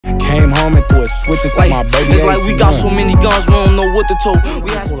Came home and threw a switch inside my baby. It's like we got so many guns, we don't know what to tow.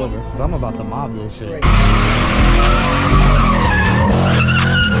 We had pull over, cause I'm about to mob this shit.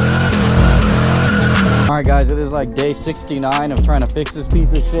 Alright guys, it is like day 69 of trying to fix this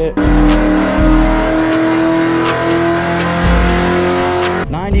piece of shit.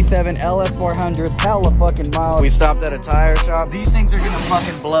 97 LS400, hella fucking miles. We stopped at a tire shop. These things are gonna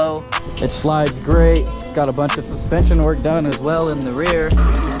fucking blow. It slides great. It's got a bunch of suspension work done as well in the rear.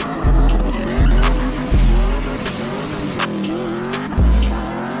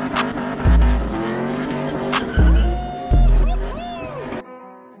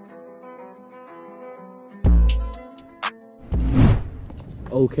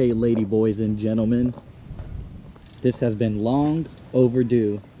 Okay, lady boys and gentlemen, this has been long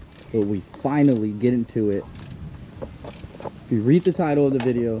overdue, but we finally get into it. If you read the title of the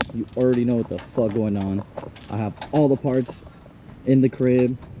video, you already know what the fuck going on. I have all the parts in the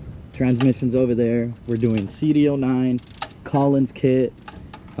crib, transmissions over there. We're doing CD09, Collins kit,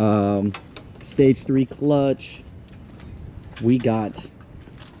 stage 3 clutch. We got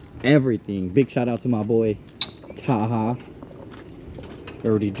everything. Big shout out to my boy Taha.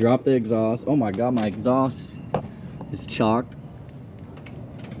 Already dropped the exhaust. Oh my god, my exhaust is chalked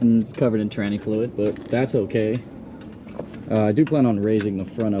and it's covered in tranny fluid, but that's okay. I do plan on raising the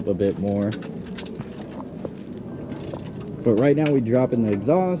front up a bit more, but right now we dropping the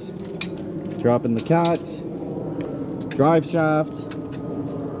exhaust, dropping the cats, drive shaft.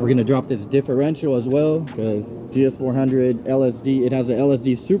 We're gonna drop this differential as well, because GS400 LSD, it has an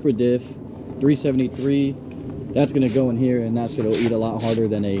LSD super diff 373. That's gonna go in here, and that shit will eat a lot harder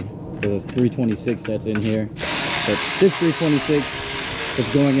than the 326 that's in here. But this 326 is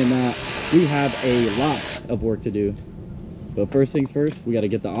going in that. We have a lot of work to do. But first things first, we got to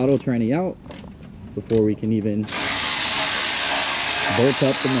get the auto tranny out before we can even bolt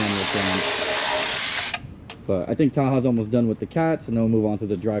up the manual trans. But I think Taha's almost done with the cats, and then we'll move on to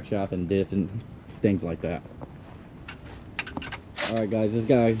the drive shaft and diff and things like that. Alright guys, this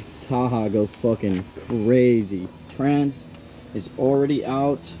guy Taha go fucking crazy. Trans is already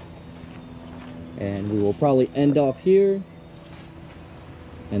out, and we will probably end off here,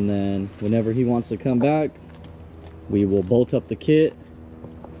 and then whenever he wants to come back, we will bolt up the kit,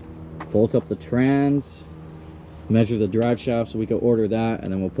 bolt up the trans, measure the drive shaft so we can order that,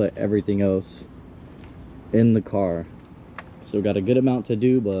 and then we'll put everything else in the car. So got a good amount to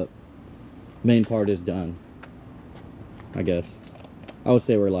do, but main part is done, I guess. I would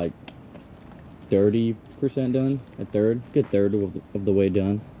say we're like 30% done, good third of the way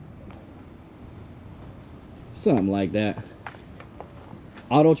done. Something like that.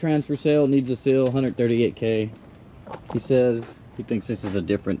 Auto transfer sale needs a seal, 138K. He says he thinks this is a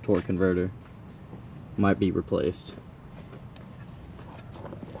different torque converter. Might be replaced.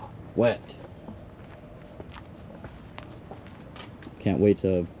 Wet. Can't wait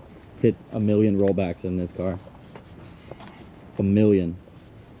to hit 1 million rollbacks in this car. 1 million.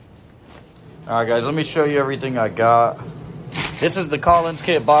 Alright guys, let me show you everything I got. This is the Collins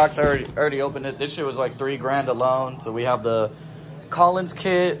kit box. I already opened it. This shit was like $3 grand alone. So we have the Collins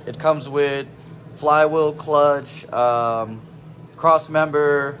kit. It comes with flywheel, clutch, cross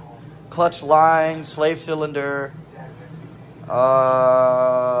member, clutch line, slave cylinder,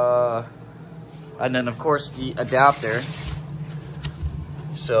 and then of course the adapter.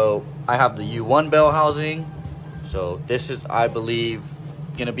 So I have the U1 bell housing. So this is, I believe,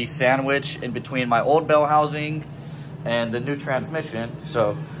 gonna be sandwiched in between my old bell housing and the new transmission.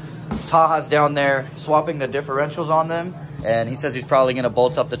 So Taha's down there swapping the differentials on them, and he says he's probably gonna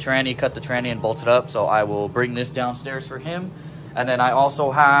bolt up the tranny, cut the tranny and bolt it up. So I will bring this downstairs for him. And then I also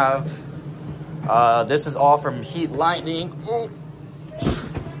have, this is all from Heat Lightning.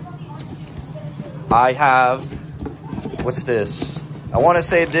 I have, what's this? I wanna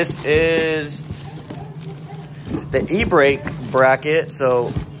say this is the e-brake bracket.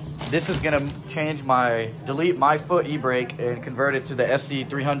 So this is gonna change delete my foot e-brake and convert it to the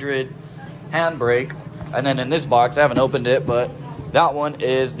SC300 handbrake. And then in this box, I haven't opened it, but that one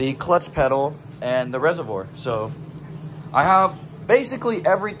is the clutch pedal and the reservoir. So I have basically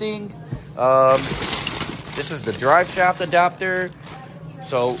everything. This is the drive shaft adapter.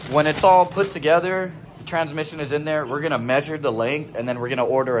 So when it's all put together, the transmission is in there. We're gonna measure the length, and then we're gonna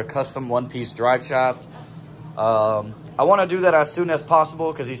order a custom one-piece drive shaft. I want to do that as soon as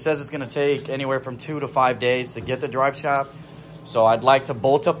possible, because he says it's going to take anywhere from 2 to 5 days to get the drive shaft. So I'd like to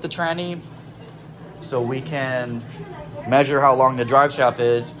bolt up the tranny so we can measure how long the drive shaft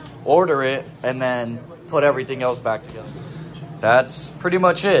is, order it, and then put everything else back together. That's pretty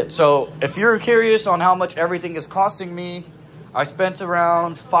much it. So if you're curious on how much everything is costing me, I spent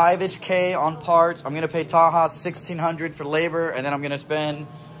around 5-ish K on parts. I'm gonna pay Taha $1,600 for labor, and then I'm gonna spend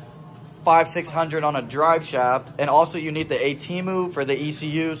 $500-600 on a drive shaft. And also you need the ATOTO for the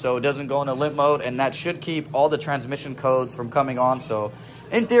ECU so it doesn't go into limp mode, and that should keep all the transmission codes from coming on. So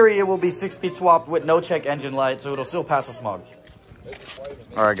in theory it will be 6-speed swapped with no check engine light, so it'll still pass the smog.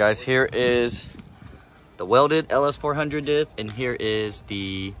 All right guys, here is the welded LS400 diff, and here is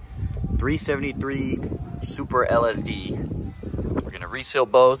the 373 Super LSD. We're gonna reseal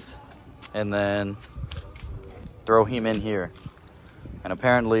both and then throw him in here. And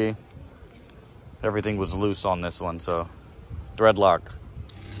apparently everything was loose on this one, so thread lock.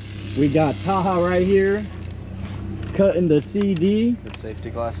 We got Taha right here cutting the CD. Good safety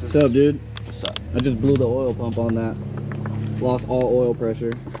glasses. What's up, dude? What's up? I just blew the oil pump on that. Lost all oil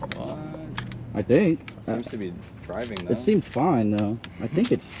pressure. What? I think. Seems to be driving though. It seems fine though. I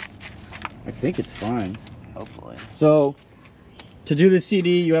think it's fine. Hopefully. So to do the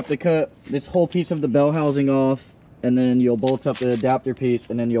CD, you have to cut this whole piece of the bell housing off, and then you'll bolt up the adapter piece,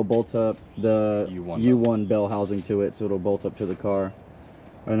 and then you'll bolt up the U1 bell housing to it, so it'll bolt up to the car.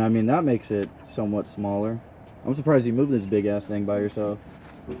 And I mean, that makes it somewhat smaller. I'm surprised you moved this big ass thing by yourself.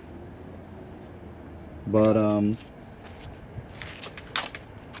 But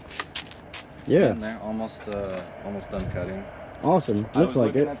yeah. They're almost done cutting. Awesome. Looks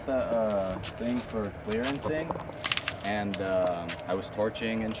like it. I was looking at the thing for clearancing, and I was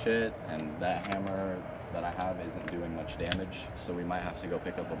torching and shit, and that hammer that I have isn't doing much damage, so we might have to go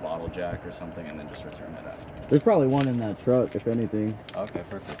pick up a bottle jack or something and then just return it after. There's probably one in that truck, if anything. Okay,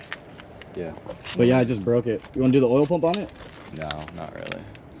 perfect. Yeah. But yeah, I just broke it. You want to do the oil pump on it? No, not really.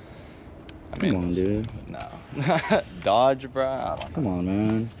 I Come on, dude. No. Dodge, bro. I don't know. Come on,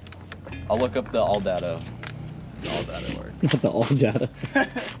 man. I'll look up the all data. The all data word. Not the all data.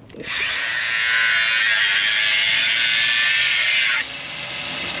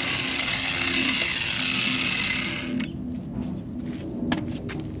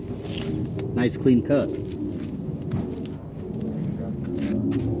 Nice clean cut.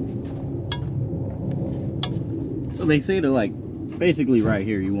 So they say to, like, basically right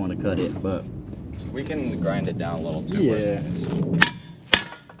here you want to cut it, but we can grind it down a little too. Yeah.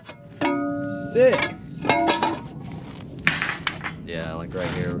 Sick. Yeah, like right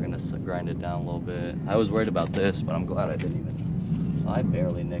here we're gonna grind it down a little bit. I was worried about this, but I'm glad I didn't even. I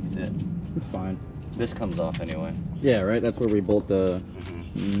barely nicked it. It's fine. This comes off anyway. Yeah, right? That's where we bolt the...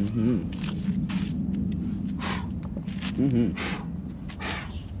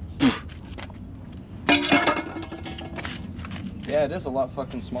 Yeah, it is a lot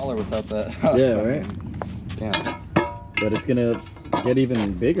fucking smaller without that. Yeah, right? Yeah. But it's gonna get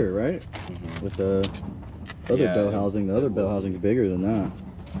even bigger, right? With the other bell housing. The other bell housing's bigger than that.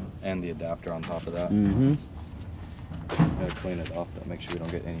 And the adapter on top of that. Gotta clean it off though, make sure we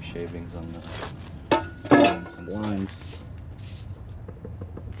don't get any shavings on the blinds.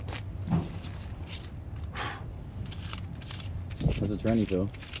 How's the tranny feel?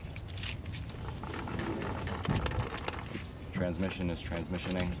 Its transmission is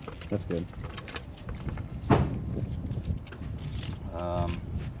transmissioning. That's good.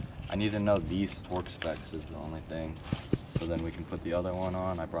 I need to know these torque specs is the only thing. So then we can put the other one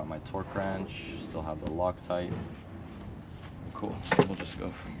on. I brought my torque wrench, still have the Loctite. Cool, we'll just go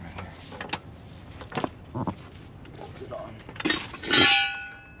from right here. Bolt it on.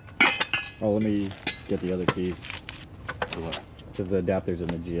 Oh, let me get the other keys. To what? Because the adapter's in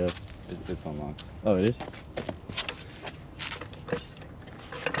the GS. It's unlocked. Oh, it is?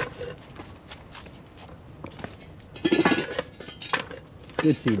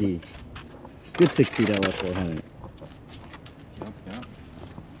 Good CD. Good 6-speed LS400. Yep.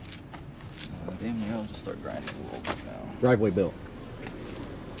 Damn near, I'll just start grinding a little bit now. Driveway built.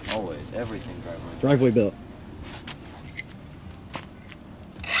 Always, everything driveway. Driveway built.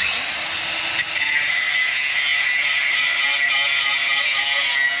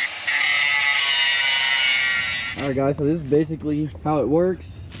 Alright guys, so this is basically how it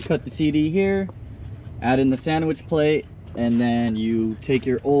works. You cut the CD here, add in the sandwich plate, and then you take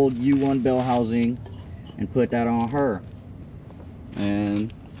your old U1 bell housing and put that on her.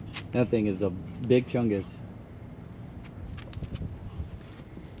 And that thing is a big chungus.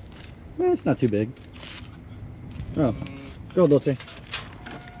 Well, it's not too big. Oh, go Dolce.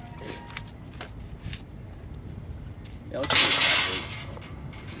 Yeah, let's do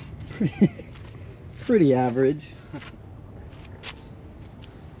average. Pretty average.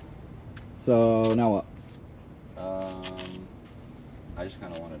 So now what? I just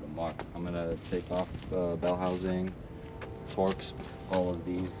kind of wanted to mock. I'm gonna take off bell housing, torques all of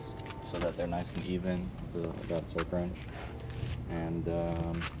these so that they're nice and even. That torque wrench. and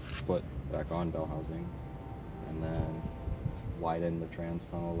put back on bell housing, and then widen the trans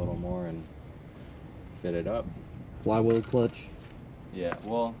tunnel a little more and fit it up. Flywheel clutch. Yeah,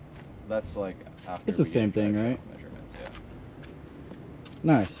 well, that's like after. It's the same thing, right? Measurements, yeah.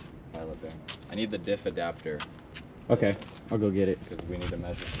 Nice. Pilot bearing. I need the diff adapter. Okay, I'll go get it. Because we need to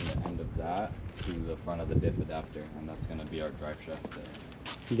measure from the end of that to the front of the diff adapter, and that's going to be our drive shaft there.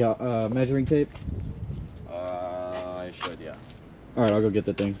 You got measuring tape? I should, yeah. All right, I'll go get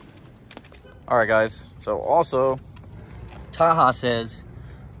the thing. All right, guys. So also, Taha says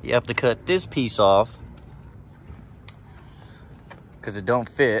you have to cut this piece off because it don't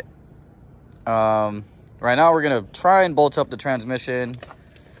fit. Right now we're gonna try and bolt up the transmission.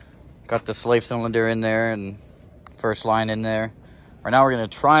 Got the slave cylinder in there and first line in there. Right now we're gonna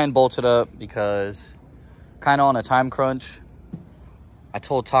try and bolt it up because kind of on a time crunch. I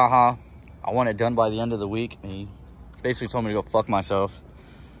told Taha I want it done by the end of the week, and he basically told me to go fuck myself.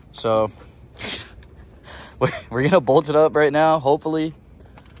 So we're gonna bolt it up right now. Hopefully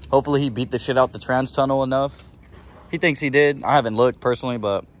he beat the shit out the trans tunnel enough. He thinks he did. I haven't looked personally,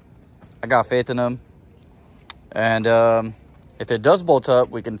 but I got faith in him. And if it does bolt up,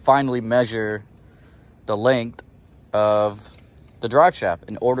 we can finally measure the length of the drive shaft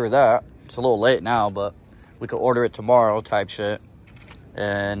and order that. It's a little late now, but we could order it tomorrow type shit.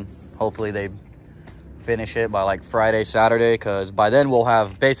 And hopefully they finish it by like Friday, Saturday, because by then we'll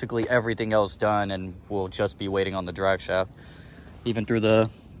have basically everything else done and we'll just be waiting on the drive shaft. Even through the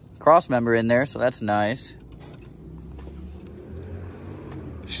cross member in there, so that's nice.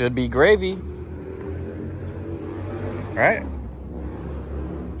 Should be gravy. All right.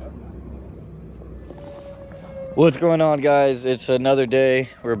 What's going on, guys? It's another day.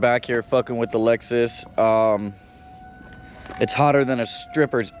 We're back here fucking with the Lexus. It's hotter than a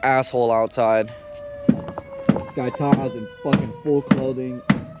stripper's asshole outside. This guy Taha's in fucking full clothing,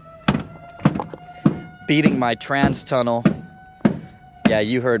 beating my trans tunnel. Yeah,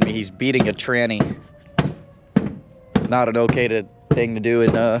 you heard me. He's beating a tranny. Not an okay thing to do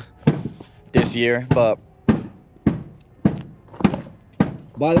in this year, but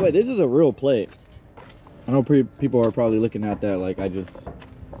by the way, this is a real plate. I know people are probably looking at that like I just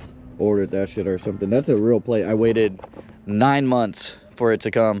ordered that shit or something. That's a real plate. I waited 9 months for it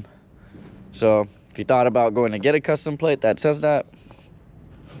to come. So if you thought about going to get a custom plate that says that,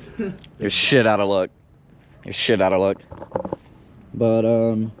 you're shit out of luck. You're shit out of luck. But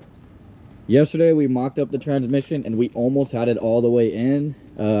yesterday we mocked up the transmission and we almost had it all the way in.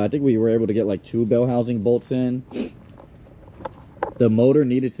 I think we were able to get like 2 bell housing bolts in. The motor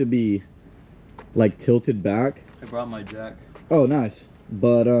needed to be like tilted back. I brought my jack. Oh, nice.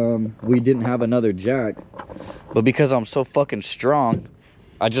 But we didn't have another jack. But because I'm so fucking strong,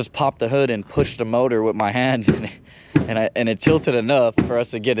 I just popped the hood and pushed the motor with my hands, and it tilted enough for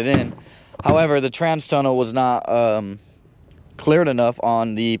us to get it in. However, the trans tunnel was not cleared enough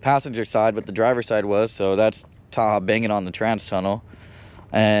on the passenger side, but the driver's side was. So that's Taha banging on the trans tunnel.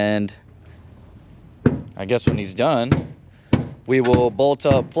 And I guess when he's done, we will bolt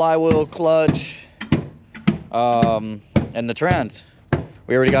up flywheel, clutch, and the trans.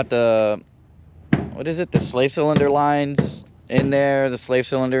 We already got the, what is it? The slave cylinder lines in there, the slave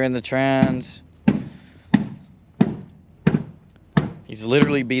cylinder in the trans. He's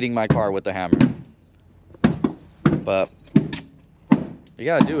literally beating my car with the hammer. But you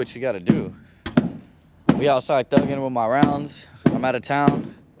gotta do what you gotta do. We outside thugging with my rounds. I'm out of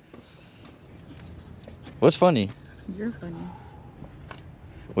town. What's funny? You're funny.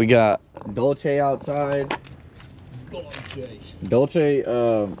 We got Dolce outside. Dolce,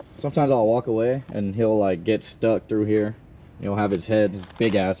 sometimes I'll walk away and he'll like get stuck through here. He'll have his head, his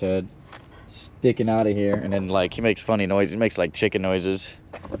big ass head, sticking out of here, and then like he makes funny noises. He makes like chicken noises.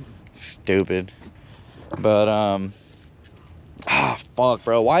 Stupid. But fuck,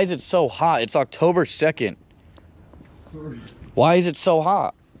 bro. Why is it so hot? It's October 2nd. Why is it so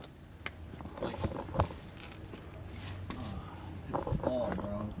hot? It's fall,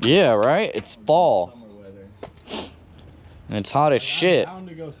 bro. Yeah, right? It's fall. Summer weather. And it's hot as shit. I'm down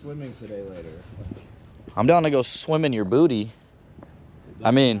to go swimming today later. I'm down to go swim in your booty.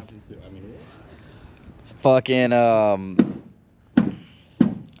 I mean, fucking, I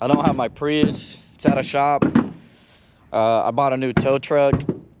don't have my Prius. It's at a shop. I bought a new tow truck.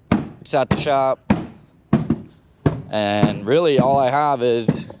 It's at the shop. And really all I have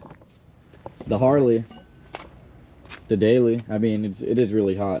is the Harley. The daily. I mean, it is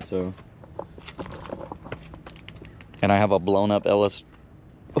really hot, so. And I have a blown up blown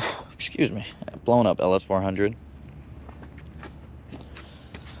up LS400.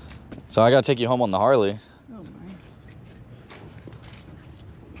 So I gotta take you home on the Harley. Oh my.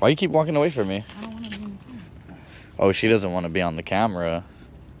 Why you keep walking away from me? I don't want to be in the camera. Oh, she doesn't want to be on the camera.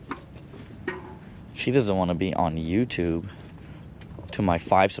 She doesn't want to be on YouTube to my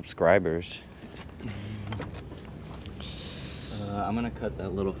 5 subscribers. I'm gonna cut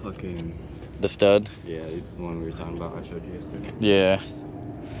that little fucking... The stud? Yeah, the one we were talking about, I showed you yesterday. Yeah.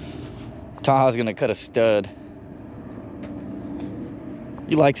 Taha's gonna cut a stud.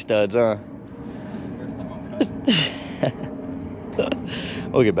 You like studs, huh?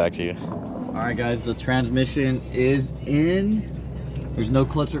 We'll get back to you. Alright guys, the transmission is in. There's no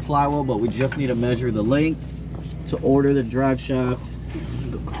clutch or flywheel, but we just need to measure the length to order the drive shaft.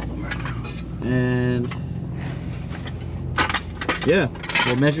 Go call them right now. And yeah,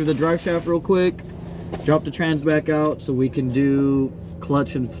 we'll measure the drive shaft real quick, drop the trans back out so we can do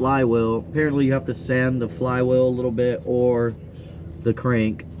clutch and flywheel. Apparently you have to sand the flywheel a little bit, or the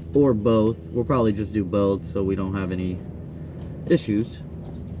crank, or both. We'll probably just do both so we don't have any issues.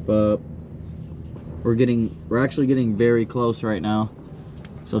 But we're actually getting very close right now.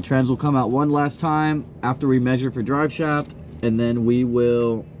 So trans will come out one last time after we measure for drive shaft, and then we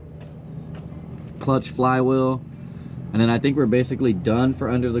will clutch flywheel. And then I think we're basically done for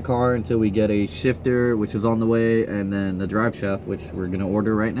under the car until we get a shifter, which is on the way, and then the drive shaft, which we're gonna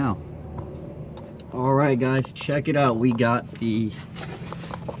order right now. All right guys, check it out. We got the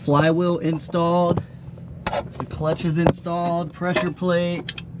flywheel installed, the clutch is installed, pressure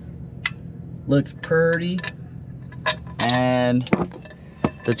plate looks pretty, and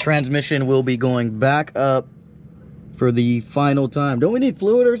the transmission will be going back up for the final time. Don't we need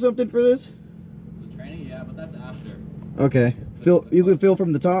fluid or something for this? The training, yeah, but that's after. Okay, you can fill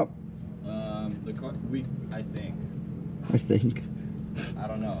from the top? The car, I think. I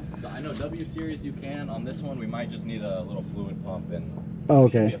don't know. I know W series you can. On this one, we might just need a little fluid pump and Oh,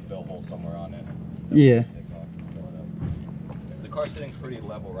 there okay. should be a fill hole somewhere on it. Yeah. The car's sitting pretty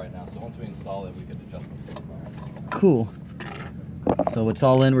level right now, so once we install it, we could adjust the car. Cool. So it's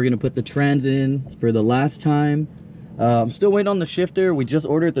all in. We're gonna put the trans in for the last time. I'm still waiting on the shifter. We just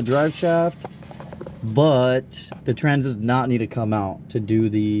ordered the drive shaft, but the trans does not need to come out to do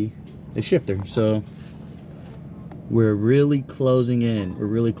the shifter. So we're really closing in. We're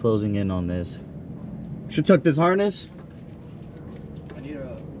really closing in on this. Should tuck this harness. I need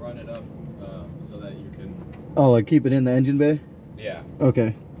to run it up so that you can... Oh, like keep it in the engine bay? Yeah.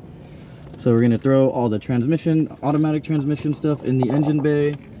 Okay. So we're gonna throw all the transmission, automatic transmission stuff in the engine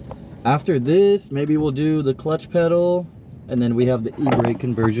bay. After this, maybe we'll do the clutch pedal, and then we have the e-brake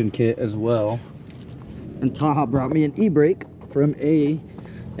conversion kit as well. And Taha brought me an e-brake from a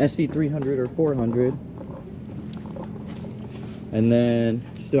SC300 or 400. And then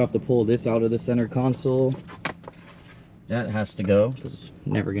still have to pull this out of the center console. That has to go, because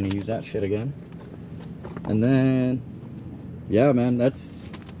never gonna use that shit again. And then, yeah, man, that's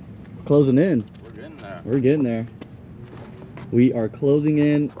closing in. We're getting there. We're getting there. We are closing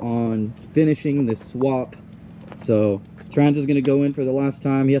in on finishing this swap. So trans is gonna go in for the last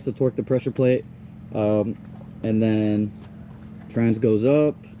time. He has to torque the pressure plate. And then trans goes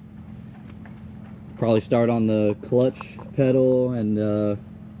up. Probably start on the clutch pedal and the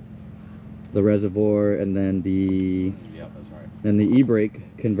reservoir, and then the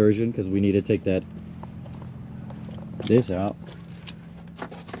e-brake conversion, because we need to take this out.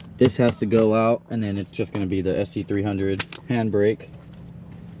 This has to go out, and then it's just going to be the SC300 handbrake.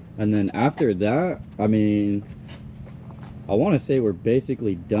 And then after that, I mean, I want to say we're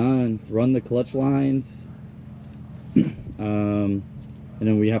basically done. Run the clutch lines, and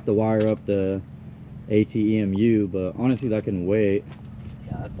then we have to wire up the ATEMU, but honestly that can wait.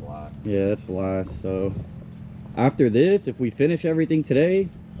 Yeah, that's the last. Yeah, that's the last. So after this, if we finish everything today,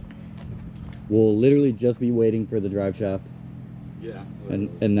 we'll literally just be waiting for the drive shaft. Yeah.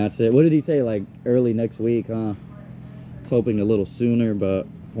 And that's it. What did he say, like early next week, huh? I was hoping a little sooner, but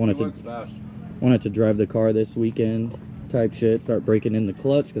wanted to drive the car this weekend type shit, start breaking in the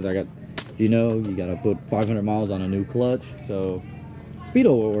clutch, because I got, if you know, you gotta put 500 miles on a new clutch. So Speedo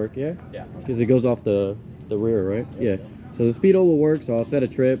will work, yeah? Yeah. Because it goes off the rear, right? Yeah. So the Speedo will work, so I'll set a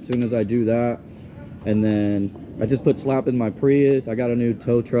trip as soon as I do that. And then I just put slap in my Prius. I got a new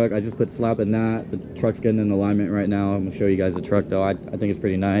tow truck. I just put slap in that. The truck's getting in alignment right now. I'm gonna show you guys the truck though. I think it's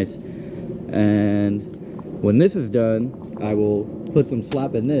pretty nice. And when this is done, I will put some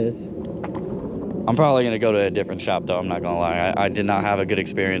slap in this. I'm probably gonna go to a different shop though, I'm not gonna lie. I did not have a good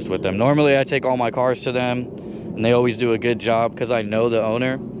experience with them. Normally I take all my cars to them, and they always do a good job because I know the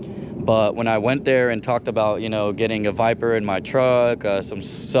owner. But when I went there and talked about, you know, getting a Viper in my truck, some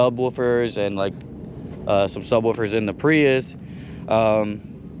subwoofers, and like some subwoofers in the Prius,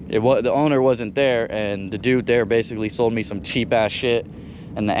 the owner wasn't there, and the dude there basically sold me some cheap ass shit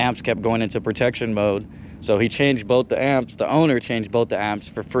and the amps kept going into protection mode. So he changed both the amps. The owner changed both the amps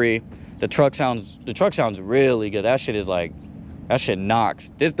for free. The truck sounds really good. That shit is like, that shit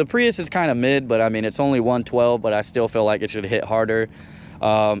knocks. The Prius is kind of mid, but I mean, it's only 112, but I still feel like it should hit harder.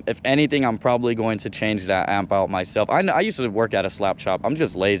 If anything, I'm probably going to change that amp out myself. I used to work at a slap shop. I'm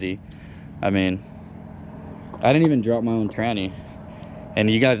just lazy. I mean, I didn't even drop my own tranny. And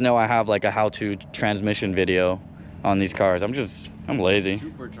you guys know I have like a how-to transmission video on these cars. I'm lazy.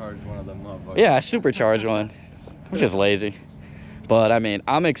 Supercharged one of them motherfuckers. Yeah, I supercharged one. I'm just lazy. But I mean,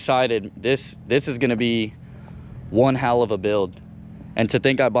 I'm excited. This is gonna be one hell of a build. And to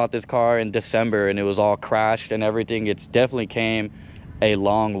think I bought this car in December and it was all crashed and everything, it's definitely came a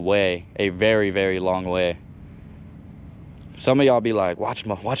long way, a very, very long way. Some of y'all be like,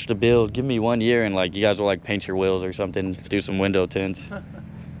 watch the build, give me 1 year, and like you guys will like paint your wheels or something, do some window tints.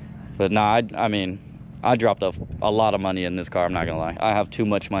 But nah, I mean, I dropped a lot of money in this car, I'm not gonna lie. I have too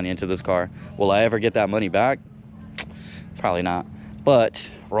much money into this car. Will I ever get that money back? Probably not. But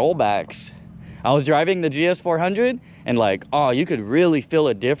rollbacks. I was driving the GS400 and like, oh, you could really feel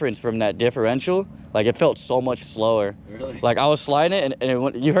a difference from that differential. Like it felt so much slower. Really? Like I was sliding it and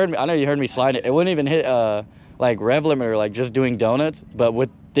it, you heard me, I know you heard me slide it. It wouldn't even hit like rev limiter, like just doing donuts. But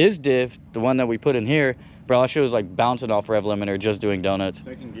with this diff, the one that we put in here, bro, that shit was like bouncing off rev limiter, just doing donuts.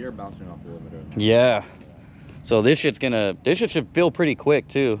 Second gear bouncing off the limiter. Yeah. So this shit should feel pretty quick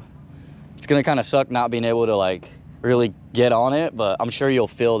too. It's gonna kind of suck not being able to like really get on it, but I'm sure you'll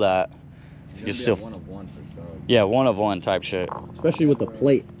feel that. It's still one of one for sure. Yeah, one of one type shit. Especially with the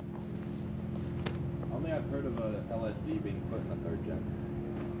plate. Only I've heard of a LSD being put in a third gen.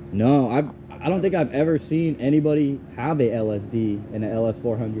 No, I don't think I've ever seen anybody have a LSD in an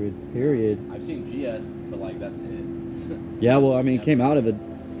LS400. Period. I've seen GS, but like that's it. Yeah, well, I mean, it came out of a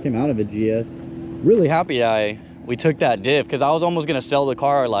GS. Really happy we took that diff because I was almost gonna sell the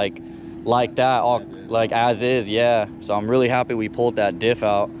car like that, all like as is. Yeah. So I'm really happy we pulled that diff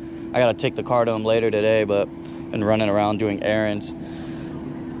out. I gotta take the car to him later today, but been running around doing errands.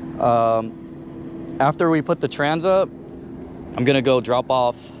 After we put the trans up, I'm gonna go drop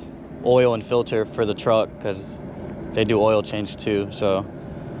off oil and filter for the truck because they do oil change too. So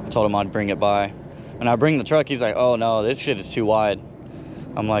I told him I'd bring it by. When I bring the truck, he's like, oh no, this shit is too wide.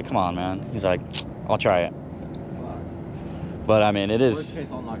 I'm like, come on, man. He's like, I'll try it. But I mean, it is. Worst case,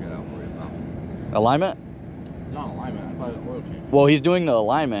 I'll knock it out for you. Alignment? Not alignment. I thought it was oil change. Well, he's doing the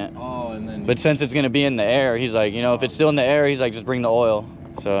alignment. Oh, and then. But since it's gonna be in the air, he's like, you know, if it's still in the air, he's like, just bring the oil.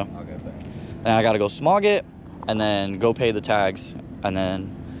 So. Okay. Then I gotta go smog it, and then go pay the tags, and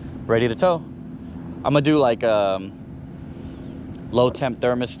then ready to tow. I'm gonna do like low temp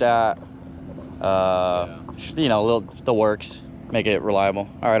thermostat. You know, the works. Make it reliable.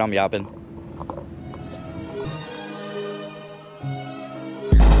 All right, I'm yapping.